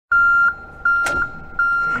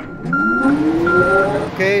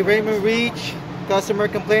Okay, Rauymond Reach. Customer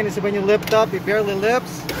complaint is when you lift up, it barely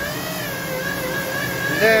lifts.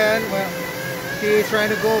 And then, well, he's trying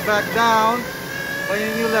to go back down.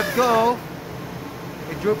 When you let go,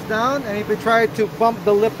 it droops down. And if you try to bump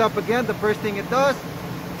the lift up again, the first thing it does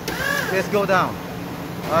is go down.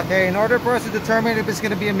 Okay, in order for us to determine if it's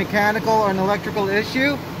going to be a mechanical or an electrical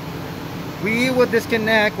issue, we would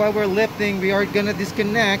disconnect while we're lifting. We are going to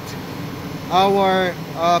disconnect our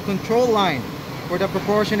control line for the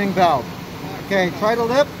proportioning valve. Okay, try to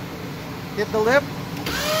lift. Hit the lift.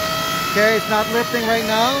 Okay, it's not lifting right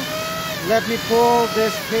now. Let me pull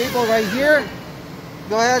this cable right here.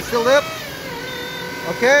 Go ahead, still lift.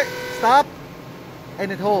 Okay, stop.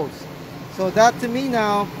 And it holds. So that to me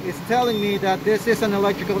now is telling me that this is an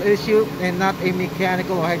electrical issue and not a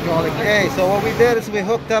mechanical or hydraulic. Okay, so what we did is we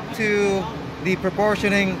hooked up to the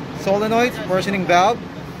proportioning solenoid, proportioning valve,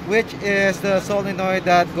 which is the solenoid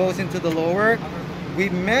that goes into the lower. We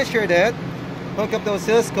measured it, hooked up the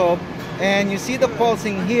oscilloscope, and you see the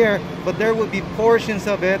pulsing here, but there would be portions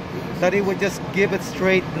of it that it would just give it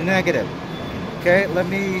straight negative. Okay, let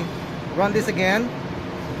me run this again.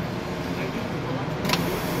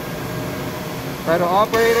 Try to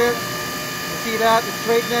operate it. You see that? It's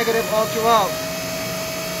straight negative all throughout.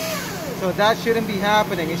 So that shouldn't be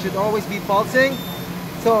happening. It should always be pulsing.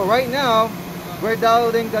 So right now, we're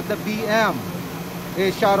doubting that the BM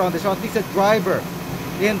is shut on. There's at least a driver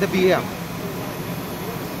in the BM.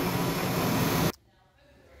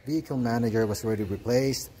 Vehicle manager was already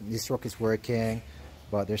replaced. This truck is working,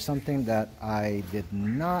 but there's something that I did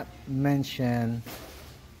not mention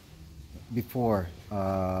before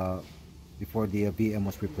the BM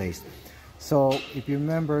was replaced. So if you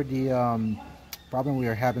remember, the problem we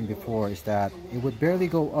were having before is that it would barely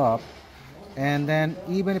go up, and then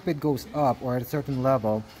even if it goes up or at a certain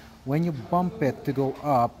level, when you bump it to go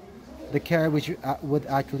up, the carriage would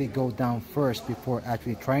actually go down first before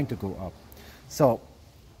actually trying to go up. So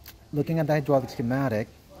looking at the hydraulic schematic,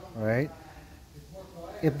 all right,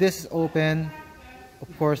 if this is open,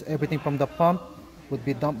 of course everything from the pump would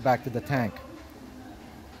be dumped back to the tank.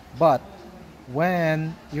 But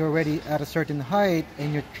when you're already at a certain height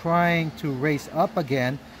and you're trying to raise up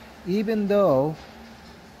again, even though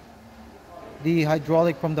the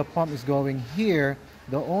hydraulic from the pump is going here,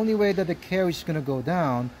 the only way that the carriage is going to go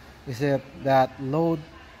down is if that load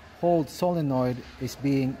hold solenoid is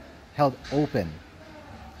being held open.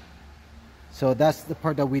 So that's the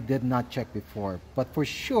part that we did not check before. But for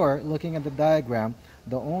sure, looking at the diagram,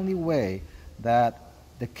 the only way that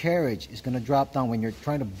the carriage is going to drop down when you're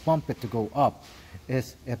trying to bump it to go up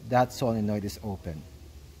is if that solenoid is open.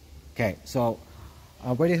 Okay, so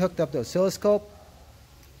I've already hooked up the oscilloscope.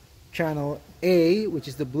 Channel A, which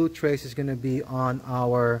is the blue trace, is going to be on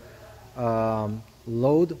our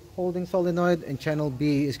load holding solenoid, and channel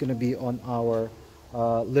B is going to be on our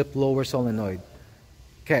lip lower solenoid.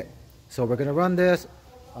 Okay, so we're going to run this.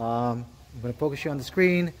 I'm going to focus you on the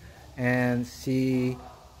screen and see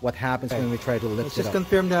what happens when we try to lift it up. Let's just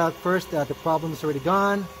confirm that first that the problem is already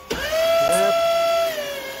gone. Lift.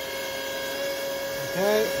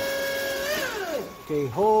 Okay. Okay,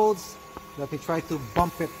 holds. Let me try to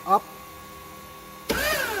bump it up.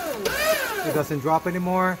 It doesn't drop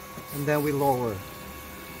anymore, and then we lower.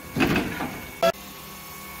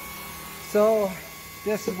 So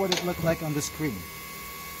this is what it looked like on the screen.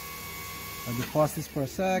 Let me pause this for a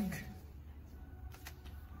sec.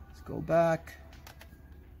 Let's go back.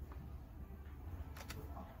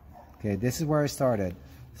 Okay, this is where I started.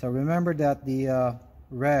 So remember that the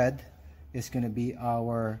red is going to be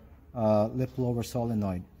our lip lower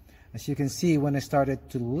solenoid. As you can see, when I started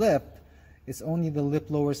to lift, it's only the lip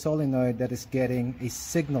lower solenoid that is getting a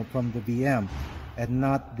signal from the VM and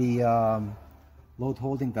not the load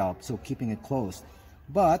holding valve, so keeping it closed.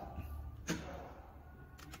 But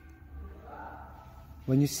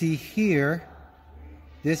when you see here,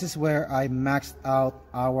 this is where I maxed out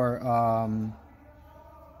our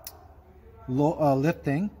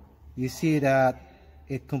lifting. You see that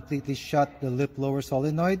it completely shut the lip lower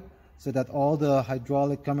solenoid, so that all the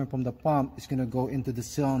hydraulic coming from the pump is going to go into the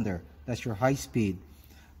cylinder. That's your high speed.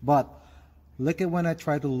 But look at when I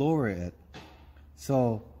try to lower it.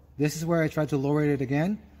 So this is where I try to lower it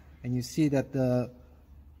again, and you see that the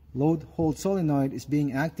load hold solenoid is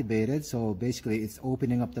being activated. So basically it's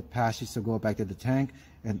opening up the passage to go back to the tank,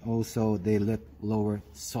 and also the lip lower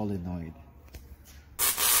solenoid.